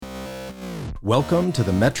Welcome to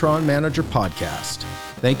the Metron Manager Podcast.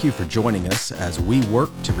 Thank you for joining us as we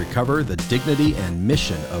work to recover the dignity and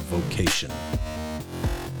mission of vocation.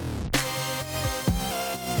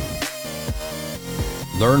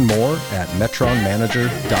 Learn more at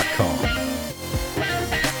metronmanager.com.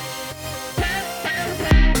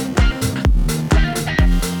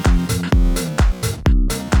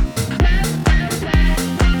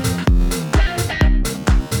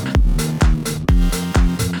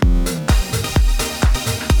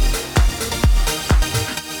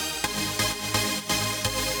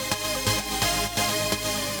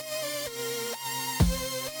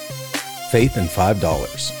 Faith in $5.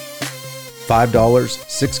 $5,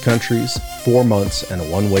 6 countries, 4 months, and a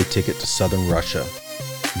one-way ticket to southern Russia.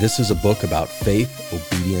 This is a book about faith,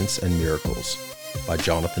 obedience, and miracles by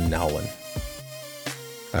Jonathan Nowlin.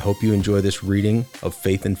 I hope you enjoy this reading of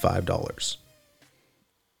Faith in $5.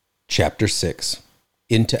 Chapter 6,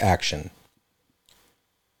 Into Action.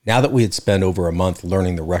 Now that we had spent over a month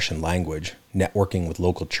learning the Russian language, networking with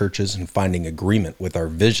local churches, and finding agreement with our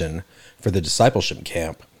vision for the discipleship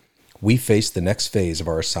camp, we faced the next phase of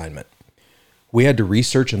our assignment. We had to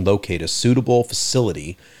research and locate a suitable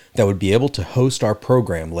facility that would be able to host our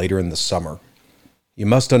program later in the summer. You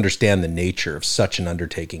must understand the nature of such an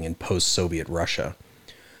undertaking in post-Soviet Russia.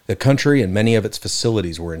 The country and many of its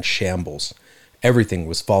facilities were in shambles. Everything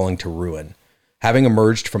was falling to ruin. Having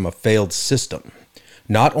emerged from a failed system,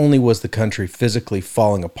 not only was the country physically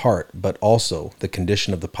falling apart, but also the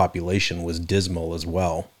condition of the population was dismal as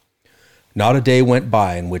well. Not a day went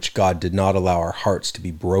by in which God did not allow our hearts to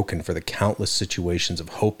be broken for the countless situations of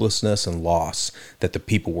hopelessness and loss that the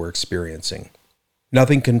people were experiencing.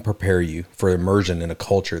 Nothing can prepare you for immersion in a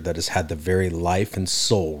culture that has had the very life and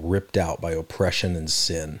soul ripped out by oppression and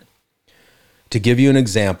sin. To give you an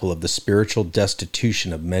example of the spiritual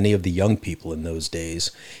destitution of many of the young people in those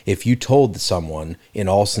days, if you told someone in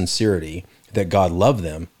all sincerity that God loved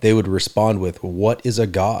them, they would respond with, "What is a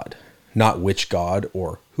God?" Not which God,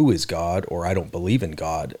 or who is God, or I don't believe in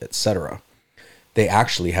God, etc. They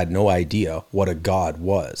actually had no idea what a God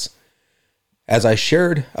was. As I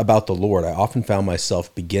shared about the Lord, I often found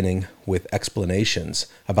myself beginning with explanations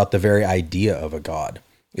about the very idea of a God.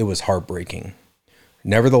 It was heartbreaking.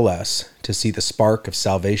 Nevertheless, to see the spark of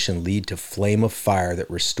salvation lead to flame of fire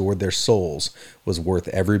that restored their souls was worth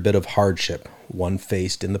every bit of hardship one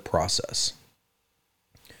faced in the process.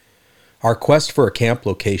 Our quest for a camp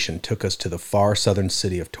location took us to the far southern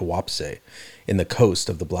city of Tuapse in the coast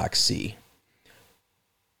of the Black Sea.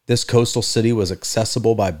 This coastal city was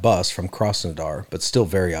accessible by bus from Krasnodar, but still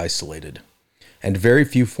very isolated, and very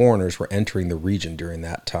few foreigners were entering the region during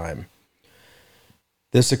that time.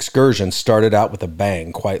 This excursion started out with a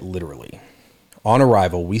bang, quite literally. On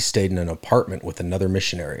arrival, we stayed in an apartment with another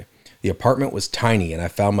missionary. The apartment was tiny, and I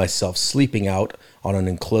found myself sleeping out on an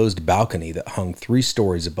enclosed balcony that hung 3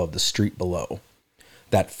 stories above the street below.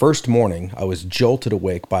 That first morning, I was jolted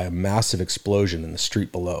awake by a massive explosion in the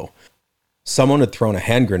street below. Someone had thrown a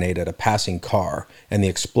hand grenade at a passing car, and the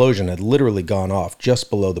explosion had literally gone off just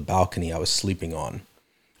below the balcony I was sleeping on.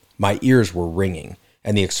 My ears were ringing,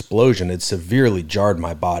 and the explosion had severely jarred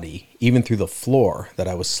my body, even through the floor that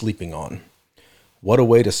I was sleeping on. What a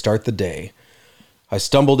way to start the day. I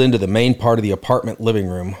stumbled into the main part of the apartment living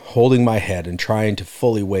room, holding my head and trying to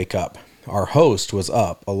fully wake up. Our host was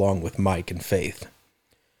up, along with Mike and Faith.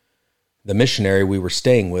 The missionary we were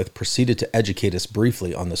staying with proceeded to educate us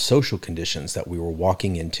briefly on the social conditions that we were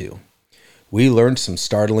walking into. We learned some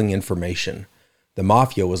startling information. The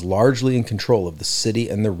mafia was largely in control of the city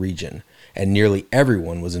and the region, and nearly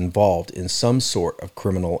everyone was involved in some sort of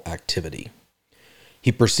criminal activity.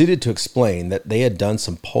 He proceeded to explain that they had done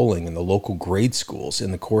some polling in the local grade schools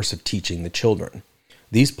in the course of teaching the children.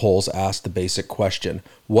 These polls asked the basic question,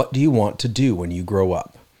 "What do you want to do when you grow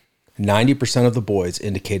up?" 90% of the boys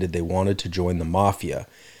indicated they wanted to join the mafia,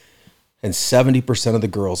 and 70% of the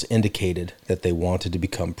girls indicated that they wanted to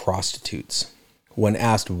become prostitutes. When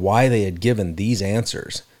asked why they had given these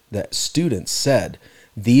answers, the students said,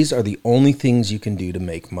 "These are the only things you can do to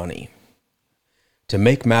make money." To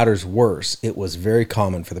make matters worse, it was very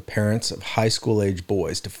common for the parents of high school-age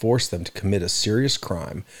boys to force them to commit a serious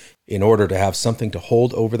crime in order to have something to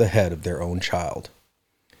hold over the head of their own child.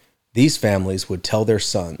 These families would tell their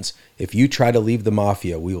sons, "If you try to leave the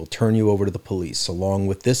mafia, we will turn you over to the police along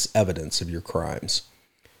with this evidence of your crimes."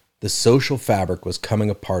 The social fabric was coming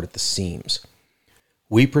apart at the seams.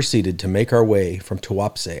 We proceeded to make our way from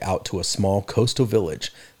Tuapse out to a small coastal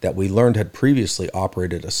village that we learned had previously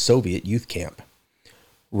operated a Soviet youth camp.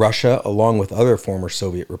 Russia, along with other former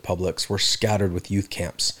Soviet republics, were scattered with youth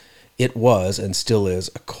camps. It was, and still is,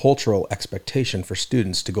 a cultural expectation for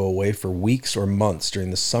students to go away for weeks or months during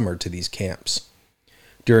the summer to these camps.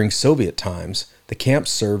 During Soviet times, the camps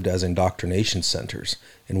served as indoctrination centers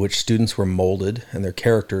in which students were molded and their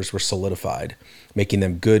characters were solidified, making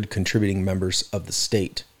them good, contributing members of the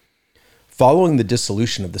state. Following the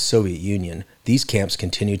dissolution of the Soviet Union, these camps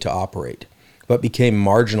continued to operate, but became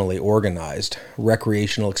marginally organized,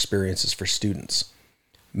 recreational experiences for students.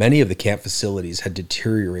 Many of the camp facilities had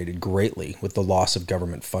deteriorated greatly with the loss of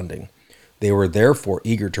government funding. They were therefore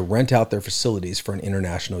eager to rent out their facilities for an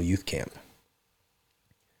international youth camp.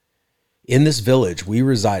 In this village, we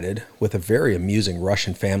resided with a very amusing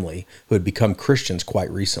Russian family who had become Christians quite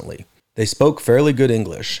recently. They spoke fairly good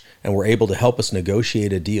English and were able to help us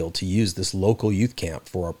negotiate a deal to use this local youth camp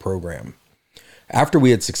for our program. After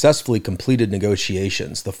we had successfully completed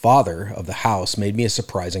negotiations, the father of the house made me a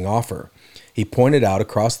surprising offer. He pointed out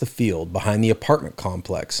across the field behind the apartment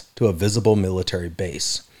complex to a visible military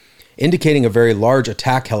base. Indicating a very large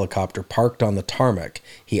attack helicopter parked on the tarmac,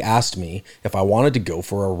 he asked me if I wanted to go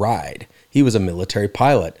for a ride. He was a military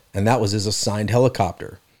pilot, and that was his assigned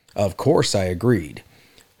helicopter. Of course, I agreed.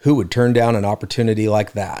 Who would turn down an opportunity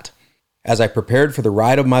like that? As I prepared for the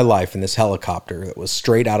ride of my life in this helicopter that was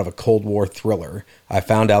straight out of a Cold War thriller, I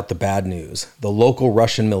found out the bad news. The local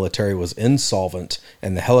Russian military was insolvent,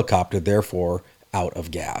 and the helicopter therefore out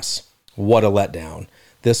of gas. What a letdown.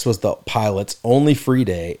 This was the pilot's only free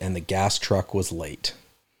day, and the gas truck was late.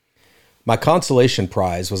 My consolation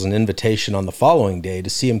prize was an invitation on the following day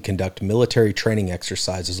to see him conduct military training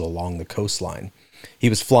exercises along the coastline. He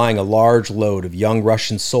was flying a large load of young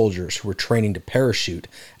Russian soldiers who were training to parachute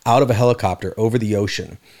out of a helicopter over the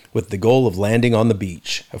ocean with the goal of landing on the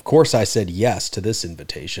beach. Of course, I said yes to this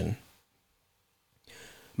invitation.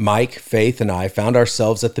 Mike, Faith, and I found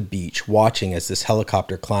ourselves at the beach watching as this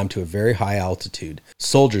helicopter climbed to a very high altitude.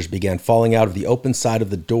 Soldiers began falling out of the open side of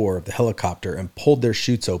the door of the helicopter and pulled their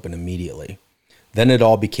chutes open immediately. Then it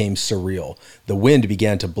all became surreal. The wind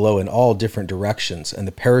began to blow in all different directions, and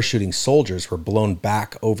the parachuting soldiers were blown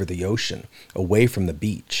back over the ocean, away from the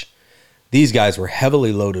beach. These guys were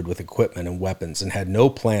heavily loaded with equipment and weapons and had no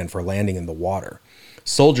plan for landing in the water.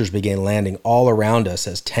 Soldiers began landing all around us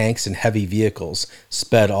as tanks and heavy vehicles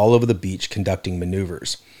sped all over the beach conducting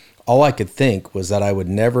maneuvers. All I could think was that I would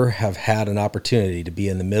never have had an opportunity to be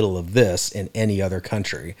in the middle of this in any other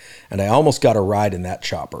country, and I almost got a ride in that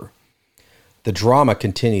chopper. The drama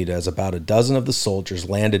continued as about a dozen of the soldiers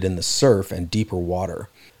landed in the surf and deeper water.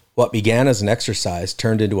 What began as an exercise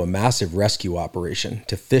turned into a massive rescue operation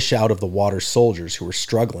to fish out of the water soldiers who were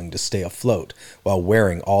struggling to stay afloat while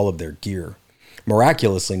wearing all of their gear.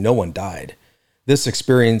 Miraculously, no one died. This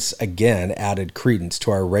experience again added credence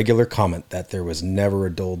to our regular comment that there was never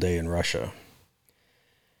a dull day in Russia.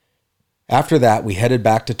 After that, we headed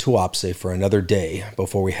back to Tuapse for another day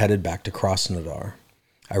before we headed back to Krasnodar.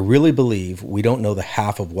 I really believe we don't know the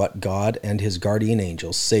half of what God and his guardian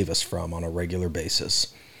angels save us from on a regular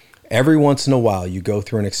basis. Every once in a while you go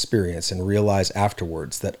through an experience and realize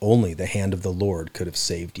afterwards that only the hand of the Lord could have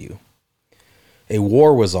saved you. A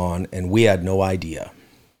war was on and we had no idea.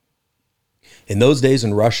 In those days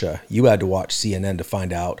in Russia, you had to watch CNN to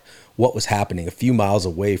find out what was happening a few miles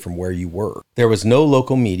away from where you were. There was no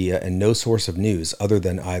local media and no source of news other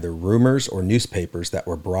than either rumors or newspapers that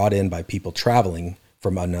were brought in by people traveling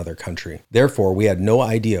from another country. Therefore, we had no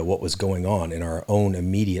idea what was going on in our own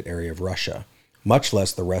immediate area of Russia, much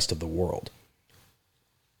less the rest of the world.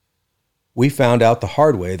 We found out the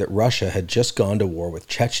hard way that Russia had just gone to war with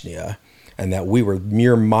Chechnya and that we were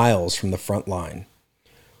mere miles from the front line.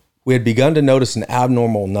 We had begun to notice an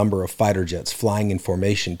abnormal number of fighter jets flying in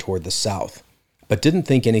formation toward the south, but didn't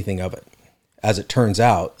think anything of it. As it turns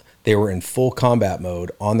out, they were in full combat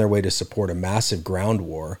mode on their way to support a massive ground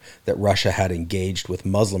war that Russia had engaged with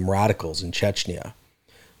Muslim radicals in Chechnya.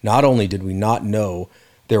 Not only did we not know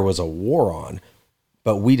there was a war on,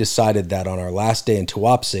 but we decided that on our last day in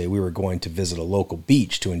Tuapse, we were going to visit a local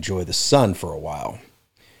beach to enjoy the sun for a while.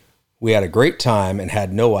 We had a great time and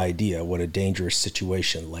had no idea what a dangerous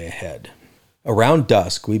situation lay ahead. Around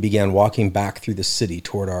dusk, we began walking back through the city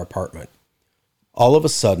toward our apartment. All of a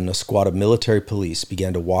sudden, a squad of military police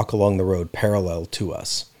began to walk along the road parallel to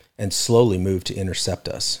us and slowly moved to intercept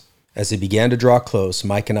us. As they began to draw close,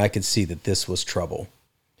 Mike and I could see that this was trouble.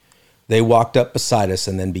 They walked up beside us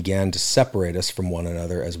and then began to separate us from one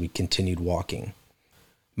another as we continued walking.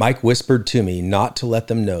 Mike whispered to me not to let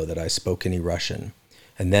them know that I spoke any Russian,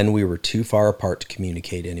 and then we were too far apart to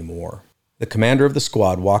communicate anymore. The commander of the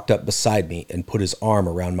squad walked up beside me and put his arm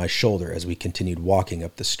around my shoulder as we continued walking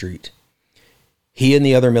up the street. He and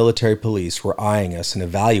the other military police were eyeing us and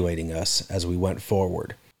evaluating us as we went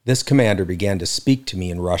forward. This commander began to speak to me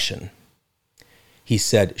in Russian. He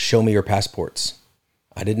said, "Show me your passports."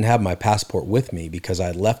 I didn't have my passport with me because I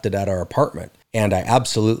had left it at our apartment, and I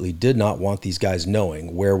absolutely did not want these guys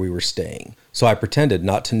knowing where we were staying, so I pretended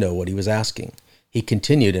not to know what he was asking. He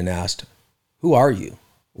continued and asked, "Who are you?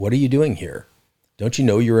 What are you doing here? Don't you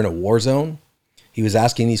know you're in a war zone?" He was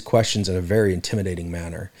asking these questions in a very intimidating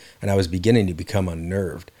manner, and I was beginning to become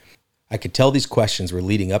unnerved. I could tell these questions were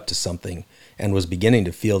leading up to something, and was beginning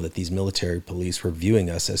to feel that these military police were viewing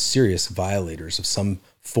us as serious violators of some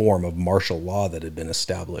form of martial law that had been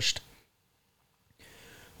established.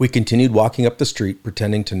 We continued walking up the street,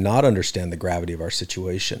 pretending to not understand the gravity of our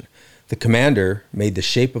situation. The commander made the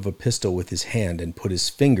shape of a pistol with his hand and put his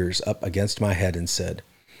fingers up against my head and said,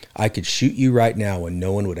 "I could shoot you right now and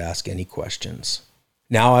no one would ask any questions."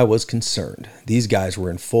 Now I was concerned. These guys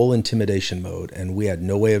were in full intimidation mode, and we had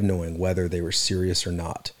no way of knowing whether they were serious or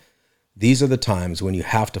not. These are the times when you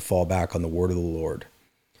have to fall back on the word of the Lord,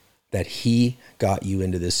 that He got you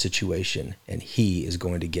into this situation, and He is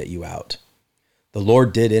going to get you out. The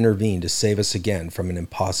Lord did intervene to save us again from an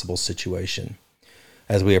impossible situation.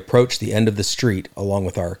 As we approached the end of the street, along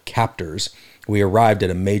with our captors, we arrived at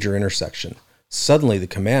a major intersection. Suddenly, the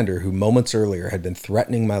commander, who moments earlier had been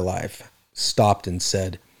threatening my life, stopped and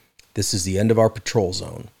said, "This is the end of our patrol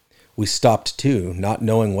zone." We stopped too, not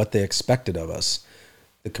knowing what they expected of us.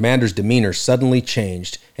 The commander's demeanor suddenly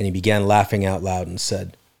changed, and he began laughing out loud and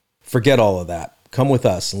said, "Forget all of that. Come with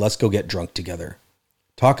us and let's go get drunk together."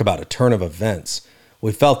 Talk about a turn of events.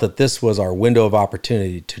 We felt that this was our window of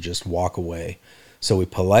opportunity to just walk away. So we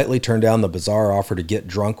politely turned down the bizarre offer to get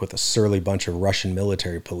drunk with a surly bunch of Russian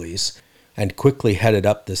military police and quickly headed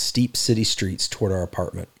up the steep city streets toward our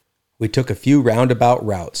apartment. We took a few roundabout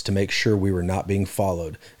routes to make sure we were not being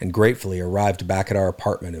followed, and gratefully arrived back at our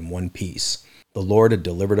apartment in one piece. The Lord had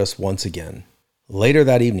delivered us once again. Later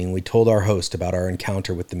that evening, we told our host about our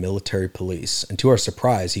encounter with the military police, and to our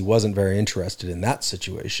surprise, he wasn't very interested in that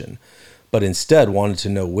situation, but instead wanted to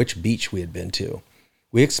know which beach we had been to.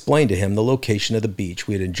 We explained to him the location of the beach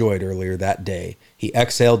we had enjoyed earlier that day. He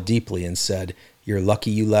exhaled deeply and said, "You're lucky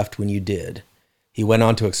you left when you did." He went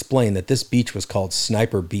on to explain that this beach was called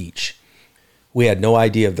Sniper Beach. We had no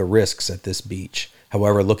idea of the risks at this beach.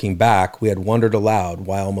 However, looking back, we had wondered aloud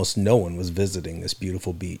why almost no one was visiting this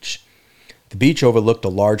beautiful beach. The beach overlooked a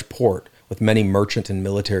large port with many merchant and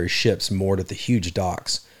military ships moored at the huge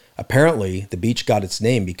docks. Apparently, the beach got its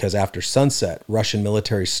name because after sunset, Russian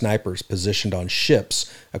military snipers positioned on ships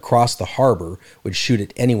across the harbor would shoot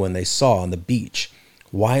at anyone they saw on the beach.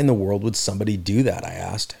 Why in the world would somebody do that, I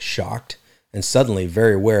asked, shocked, and suddenly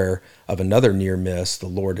very aware of another near miss the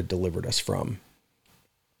Lord had delivered us from.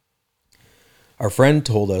 Our friend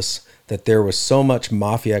told us that there was so much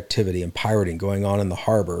mafia activity and pirating going on in the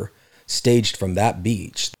harbor, staged from that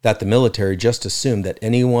beach, that the military just assumed that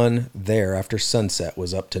anyone there after sunset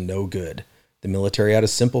was up to no good. The military had a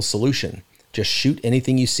simple solution: just shoot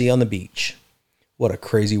anything you see on the beach. What a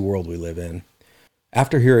crazy world we live in.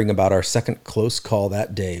 After hearing about our second close call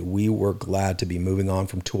that day, we were glad to be moving on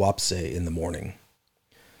from Tuapse in the morning.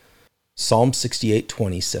 Psalm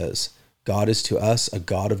 68:20 says, "God is to us a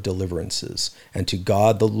God of deliverances, and to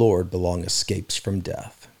God the Lord belong escapes from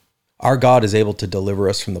death." Our God is able to deliver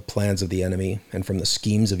us from the plans of the enemy and from the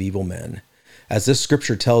schemes of evil men. As this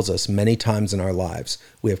scripture tells us, many times in our lives,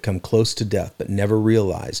 we have come close to death but never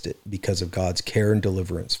realized it because of God's care and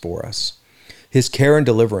deliverance for us. His care and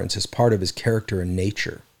deliverance is part of His character and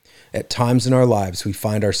nature. At times in our lives, we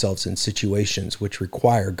find ourselves in situations which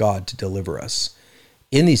require God to deliver us.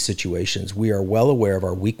 In these situations, we are well aware of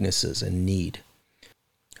our weaknesses and need.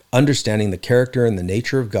 Understanding the character and the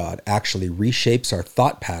nature of God actually reshapes our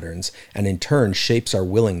thought patterns and in turn shapes our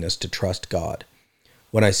willingness to trust God.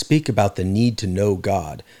 When I speak about the need to know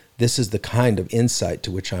God, this is the kind of insight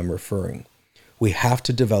to which I'm referring. We have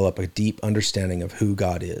to develop a deep understanding of who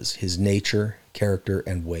God is, His nature, character,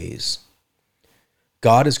 and ways.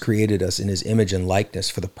 God has created us in His image and likeness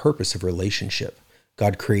for the purpose of relationship.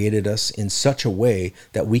 God created us in such a way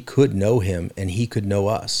that we could know Him and He could know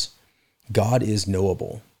us. God is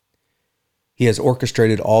knowable. He has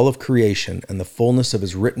orchestrated all of creation and the fullness of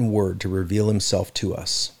His written word to reveal Himself to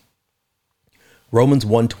us. Romans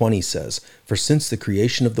 1:20 says, "For since the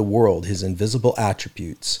creation of the world, His invisible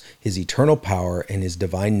attributes, His eternal power, and His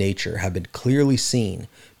divine nature have been clearly seen,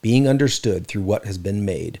 being understood through what has been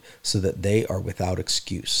made, so that they are without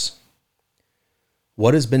excuse."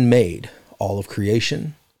 What has been made, all of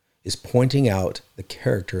creation, is pointing out the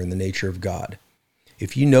character and the nature of God.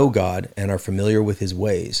 If you know God and are familiar with His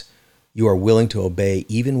ways, you are willing to obey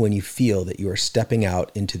even when you feel that you are stepping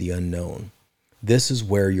out into the unknown. This is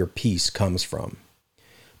where your peace comes from.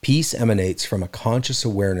 Peace emanates from a conscious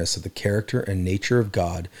awareness of the character and nature of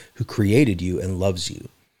God who created you and loves you.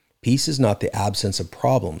 Peace is not the absence of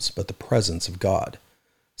problems, but the presence of God.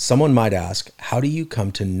 Someone might ask, how do you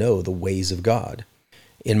come to know the ways of God?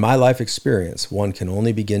 In my life experience, one can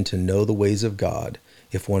only begin to know the ways of God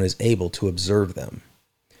if one is able to observe them.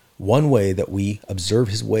 One way that we observe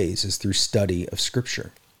his ways is through study of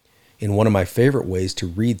Scripture. In one of my favorite ways to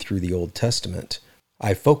read through the Old Testament,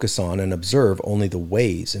 I focus on and observe only the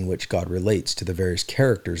ways in which God relates to the various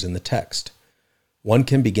characters in the text. One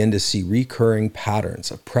can begin to see recurring patterns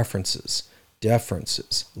of preferences,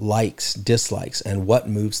 deferences, likes, dislikes, and what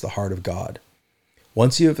moves the heart of God.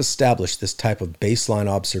 Once you have established this type of baseline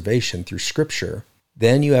observation through Scripture,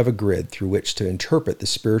 then you have a grid through which to interpret the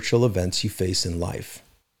spiritual events you face in life.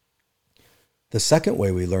 The second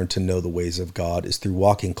way we learn to know the ways of God is through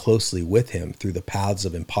walking closely with Him through the paths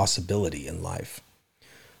of impossibility in life.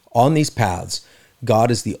 On these paths,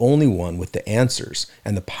 God is the only one with the answers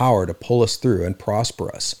and the power to pull us through and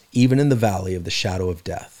prosper us, even in the valley of the shadow of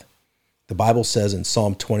death. The Bible says in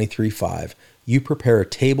Psalm 23:5, "You prepare a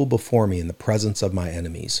table before me in the presence of my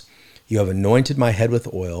enemies. You have anointed my head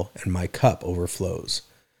with oil, and my cup overflows."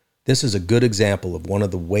 This is a good example of one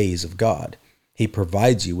of the ways of God. He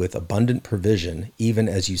provides you with abundant provision even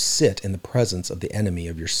as you sit in the presence of the enemy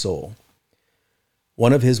of your soul.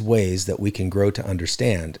 One of his ways that we can grow to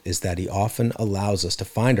understand is that he often allows us to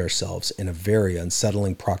find ourselves in a very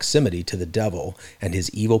unsettling proximity to the devil and his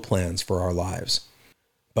evil plans for our lives.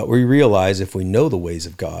 But we realize if we know the ways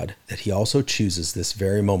of God, that he also chooses this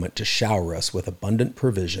very moment to shower us with abundant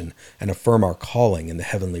provision and affirm our calling in the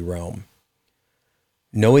heavenly realm.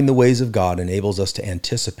 Knowing the ways of God enables us to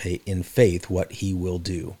anticipate in faith what he will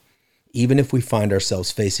do, even if we find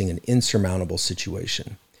ourselves facing an insurmountable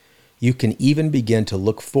situation. You can even begin to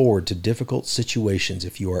look forward to difficult situations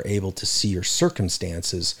if you are able to see your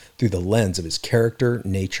circumstances through the lens of his character,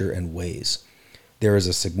 nature, and ways. There is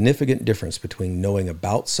a significant difference between knowing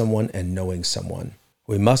about someone and knowing someone.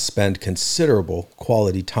 We must spend considerable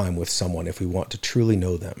quality time with someone if we want to truly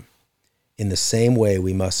know them. In the same way,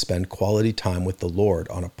 we must spend quality time with the Lord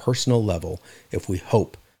on a personal level if we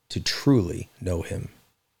hope to truly know him.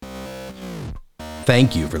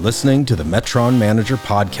 Thank you for listening to the Metron Manager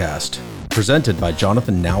Podcast, presented by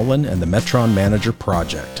Jonathan Nowlin and the Metron Manager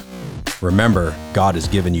Project. Remember, God has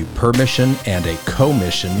given you permission and a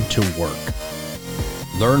commission to work.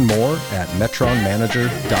 Learn more at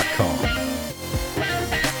metronmanager.com.